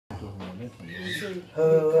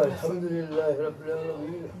Alhamdulillah rabbil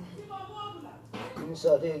alamin.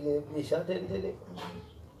 Misate dele.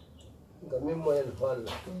 Kami moyal fal.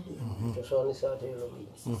 Soni sate lo.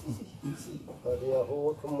 Dia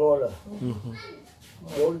ho mola.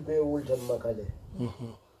 Mol be ulta makale.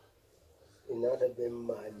 Inata be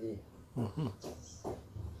mali.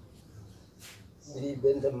 Biri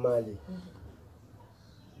benta mali.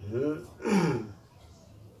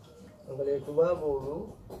 Angale tuba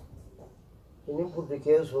bolu. Ini putih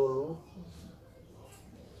kesolu.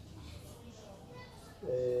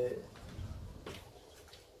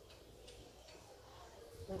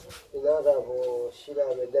 Inata ko sila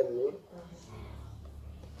bedami.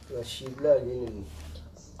 Na shibla gini.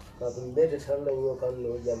 Kapun bete sarla nyo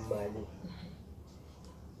kanu jamali.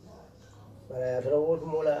 Para rawot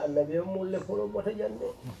mola annabi mulle folo bota jande.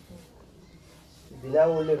 Bila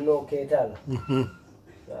mulle no ketala.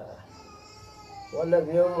 Wana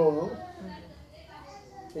biyo mulu.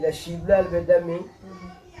 Ila shibla bedami.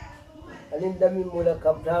 Alin dami mula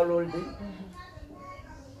kaptalol di.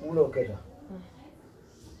 Ulo keta.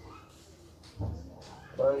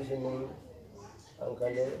 Pan sini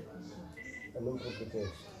angkale anum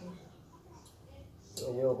putus.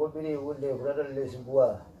 Yo ko biri ulle brother les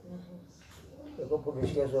bois. Ko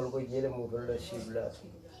putus kesol ko jele mutol la shibla.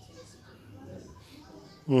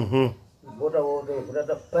 Bota wote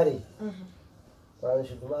brother pari. Pan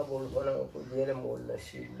shituma bol fana ko jele mol la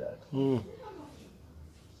shibla.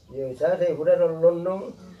 Ye sate brother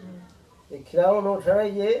london e kraw no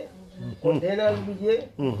traye container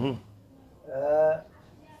bije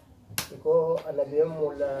ko annabi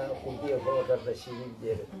mola ko biya ko tarda shiri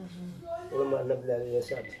jere wala annabi la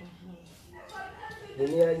yasat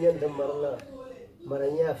dunia nyanta marna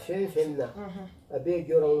maranya fenna abe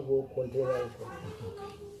joron go container ko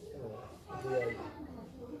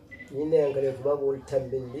ni ne ngale to babu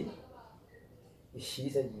tambindi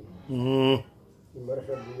shi taji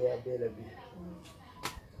marfa dunia bela bi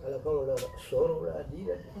ala kan wala soro la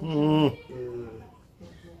dida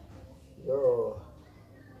yo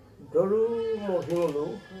dolu mo hulu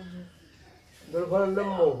dolu kan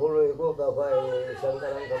mo hulu ko ka fa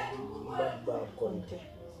sangaran ka madba konte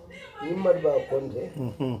ni madba konte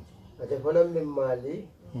ate fana min mali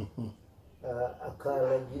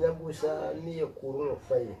akala gina busa ni ya kurun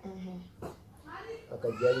faye aka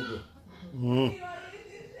jange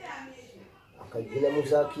aka gina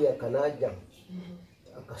musa kiya kanajan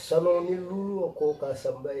aka sano ni lulu ko ka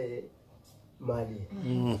sambaye mali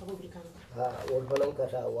wol fanan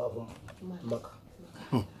kata wafum maka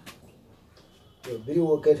yo biri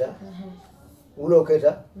wo keta wulo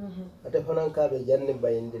keta ate fanan ka be janne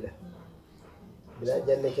bayindila bila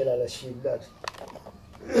janne kala la shiblat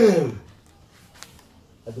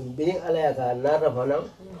adum biri ala ya ka nara fanan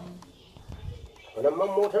fanan mam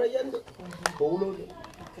motara jande ko wulo de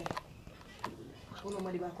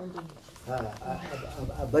madi ba konti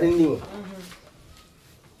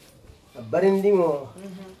barindimo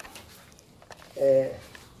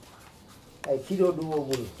ay kilo duwo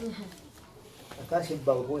bulu akasi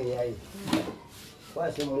banko e ay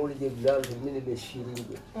kwasi moli de blal de mini be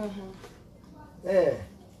shiringo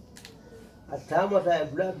atama ta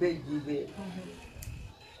bla be jibe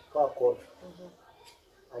ka ko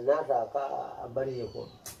anata ka abari ko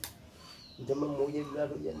ndema moje bla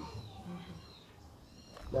do yen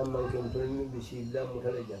namman ken tolni be shibla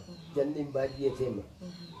mutala janni baji tema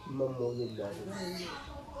mam moje bla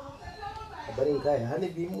abarin kai hani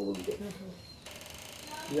bi murunde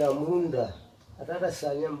ya murunda atata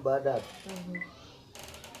sanyam badat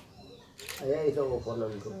aya ito ko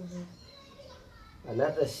konando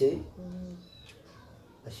anata sei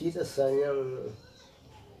ashita sanyam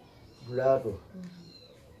blato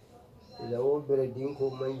ila o bere dinko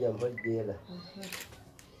manjam bajela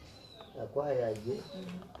akwa yaje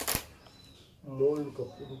mol ko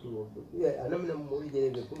fundu ya anamna mol jere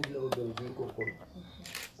be fundu lawo bere dinko ko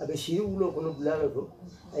abe shiri wulo kono bulalo to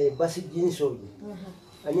ay basi jinsoji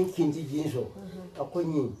ani kinti jinso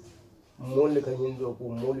akonyi mol ka nyindo ko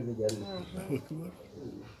mol be janne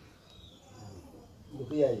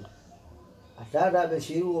bukiyayi atada be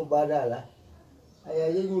shiri wo badala aya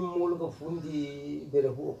yenyi mol ko fundi bere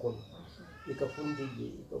hu ko ika fundi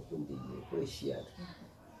ko shiat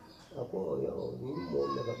ako yo ni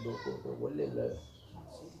mol ka do ko wolle la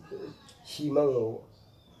shimango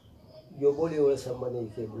yo boli wala samane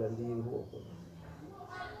ke bulandi ho ko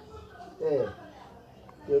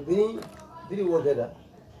yo biri wodeda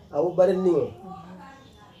awu barenni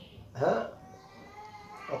ha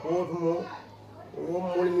ako mo wo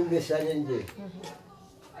mol mi be sanjanje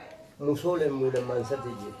musole mu da mansate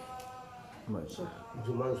je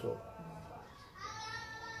jumanso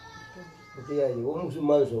Butiyaji wo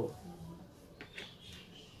musulman so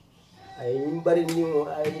ay bari ni mo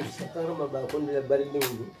ay sakarma ba ko ndela bari ni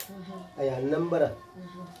mo ay nambara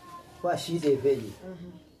fa shite feji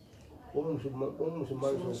wo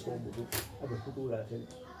musulman so ko butu abe futu la tel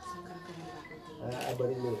a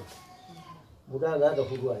bari ni buda na da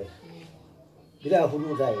futu ay bila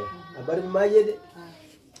futu tay a bari maje de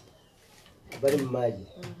bari maje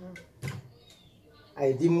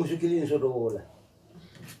ay di musikilin so do wala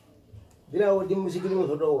bila wo di musikilin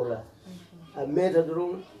so do wala a meta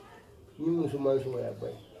drum ni musulman so ya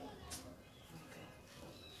bay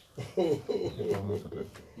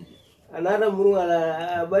anara muru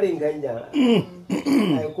ala bari nganja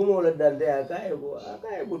ay kuma wala dande akaye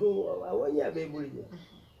butu awanya be bulje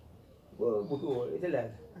bo butu itela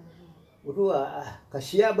butu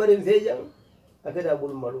kashiya bari fejan akada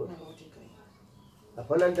bul malu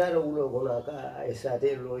afanan dara wulo gona ka ay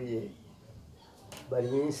sate loye bari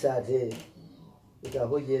min sate ita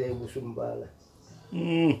hojere busumbala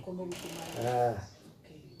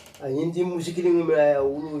anyinti musikili ngumela ya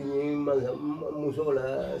ulu nyi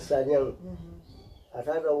musola sanyang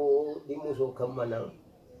atata wo di muso kamana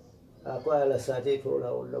apa ala sate tola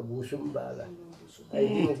wala busumbala ay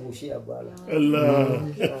di mo busi abala Allah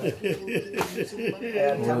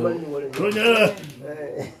tamani wala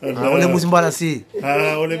ole busumbala si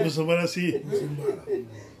ole busumbala si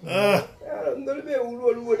ndolbe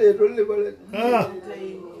ulu wode tolle bala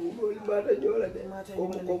mata nyola de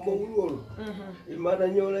kombo ulol mata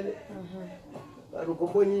nyola de aru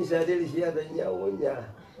kombo ni sadeli siada nyawo nya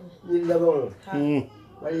ni labon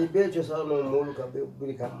bari becho sano molu ka be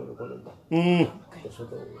Brikama ko no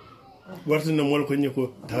soto warti no mol ko nyiko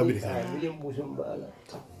tabiri ka bi mbusum bala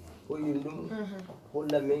ko yindum ko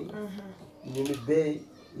lamen ni be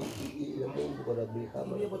ila mo ko da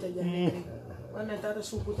Brikama wana tata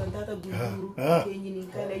suku tata guru kenyini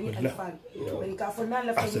kala ni alfal bari ka fonna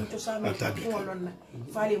la fa to sama ko non na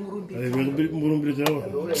fale murumbi Brikama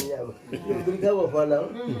Brikama fala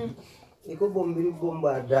iko bombiri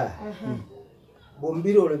bomba da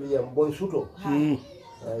bombiro le biyam bon suto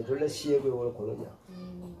ay to la siebe wala ko nya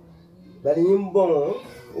bari yim bon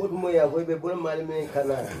wot mo ya ko be bon mal men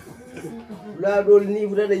kana la dol ni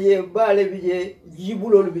buta je bale bije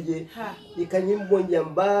jibulol bije di kanyim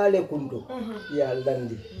bonjam bale kunto ya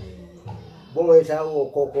landi bon e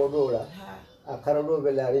tawo koko dola akara do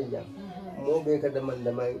be la rinjam mo be ka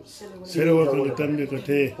damay sere wato tamde ko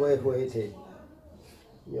te ko te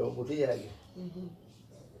yo buti yaji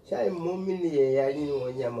sai mo minni ye yaji no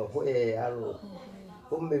nyama ko e yaro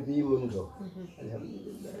be bi mundo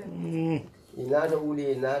alhamdulillah inada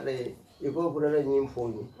wuli inada iko burara nyim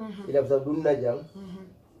foni ila fa dunna jam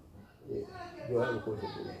yo an ko to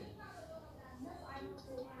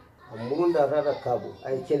amunda rara kabo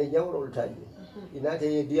ay kele jawro ultaji inata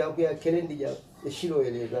ye diya ko ya kele ndi jam e shiro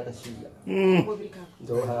ele rara siya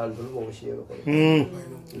do ha do mo shiro ko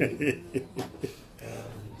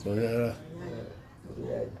so ya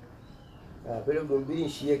pero do bi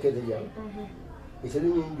shiye ke de jam iselu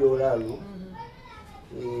nyim jolalu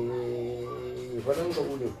fadan ko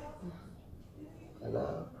ule ana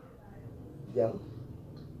jam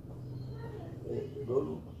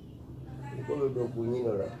dolu ko do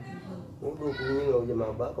bunyino la o do bunyino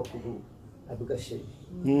jama ba ko kudu abika shay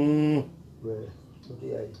to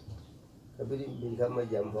yayi kabiri Brikama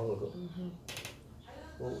jam bango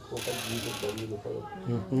ko ka ji ko ni ko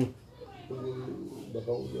da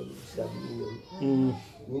ba ujo sabi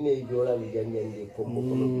ni ne jola mi jangende ko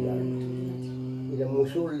ila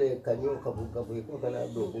musulle kanyo kabu ko kana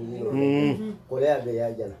do bunyino ko le abe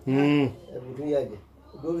ya jana butu yaje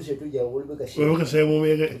do se tu ja wolbe ka ko se mo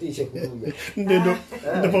mege ti se ku de do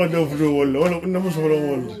da fa do fu wala wala na mo so wala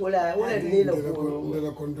ni la ko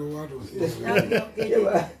la kondo wado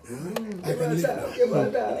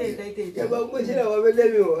ke ba mo sira wa be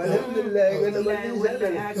demi o alhamdulillah ngana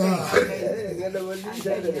mandi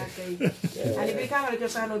sada ali Brikama le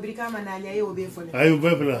tosano Brikama na nya yo be fone ayo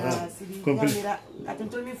be fala complete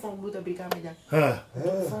atento mi fon buta Brikama ja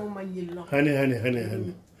fon manjillo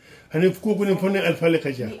hani ko ko ne fone alfale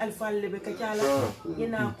kaja ni alfale be kajala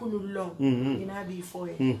ina kunul long ina bi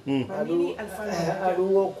foye ni alfale adu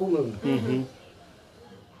wo kunul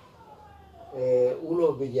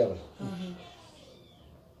ulo be jam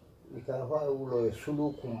ikafa ulo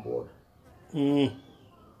sulu kumbo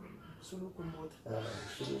sulu kumbo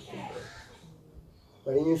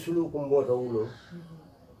bari ni sulu kumbo ta ulo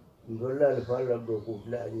ndolla alfala do ko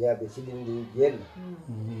la nyabe silindi jel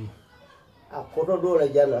a koto do la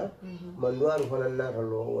jana man do ar fanan na ta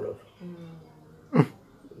lo wala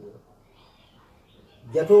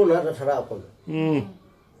jato na ta tara ko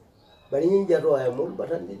bari ñin jato ay mul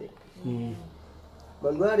batandi de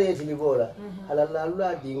man do are tili bola ala la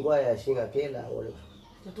lula di ngwa ya shinga kela wala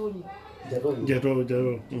jato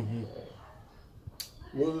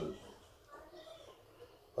nin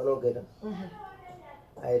ono keta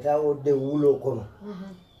ay tawo de wulo kono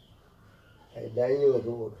ay dani o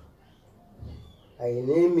do ay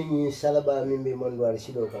ne min salaba min be man do ar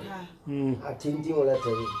sido kam atinti wala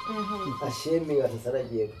tari a shemi ngata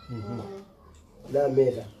saraje na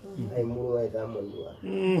meta ay muru ay ta man do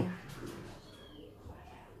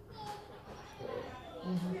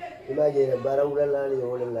imagine bara wala la ni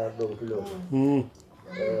wala la do kilo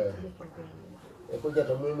e ko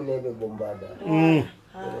jata mum ne be bombada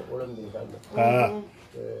wala mbi kam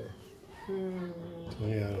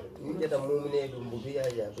ni jata mum ne dum bu biya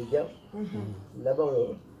ja bi jam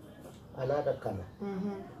laban anata kana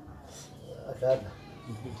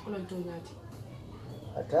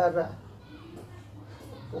atata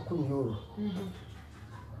ko kunjuru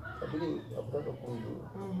abin abada kunjuru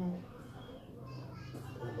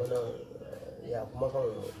bana ya kuma kan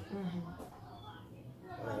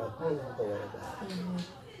ko wala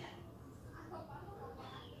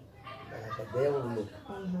ka beewu mu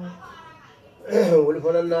woli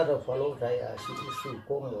fana nata falo ta ya su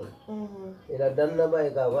ko mo ila danna bay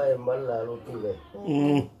ka fa e malla lo tule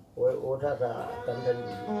o tata tandan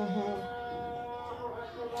di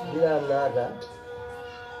bila nada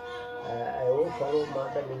ay o falo ma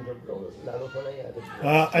ta min do la lo fana ya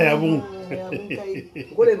ayabun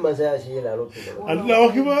ko le masa shi la lo tule Allahu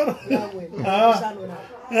akbar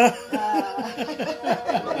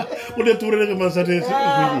udah turun ke masa desa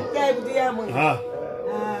kayak begitu ya mun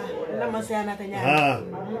nama saya anak tanya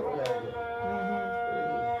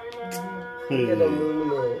kita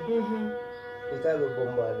mulu kita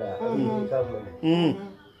berbomba kita mulu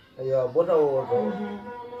ayo bota woto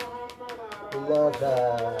nata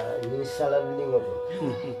ni salam ni ngoto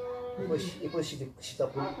iko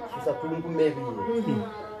sita kulungu mebi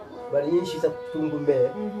bari ni sita kulungu me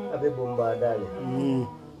abe bomba dale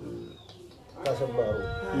kasamaru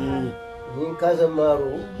nin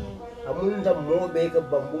kasamaru amunda mobe ka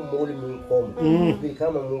bambu moli min kom bi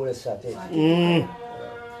kama mole sate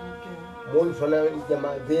mol fana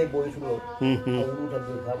jama be boy suno awru ta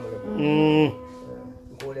bi kama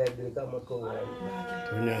ko le bi kama ko wala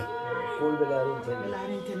nya ko be la rin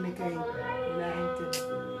kay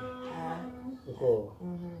ko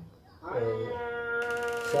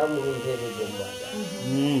samurun te be bomba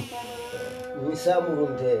ni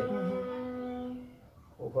samurun te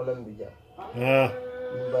o fana mbija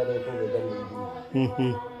mbare ko be dani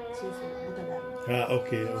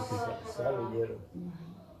okay salu jero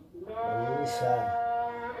ni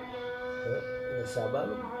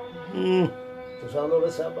sabalo tu sano le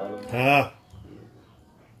sabalo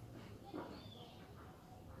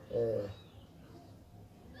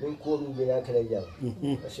nin ko mi bina kala jam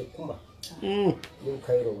ashe kuma nin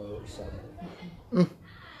kairo mo isamu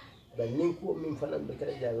dan nin ko min fanan be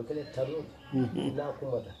kala jam kala taro na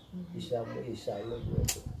kuma da isamu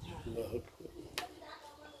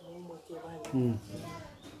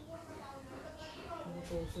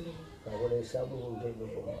Kawale samu hunde no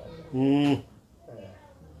bomba.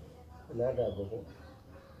 Nada gogo.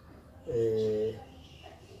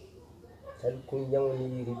 Tal kun yawni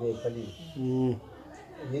yiri be fali.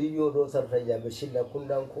 Yiri yo do sarta jabe silla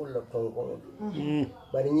kundan ko la ton ko.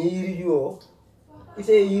 Bari ni yiri yo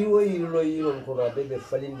ite yiro yiro ko na be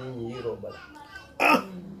fali ni yiro bala.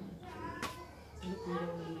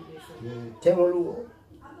 Temolu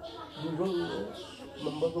Dulu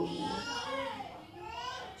membangun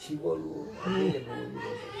sibolu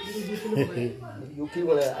yuki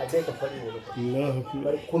wala ada kafali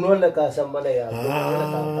wala kuno la ka sambana ya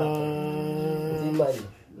imani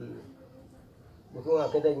bukan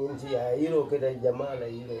akada nyinti ya hiro kada jamala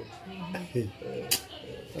hiro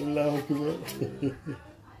Allahu akbar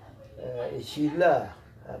shila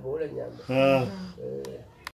abola nyamba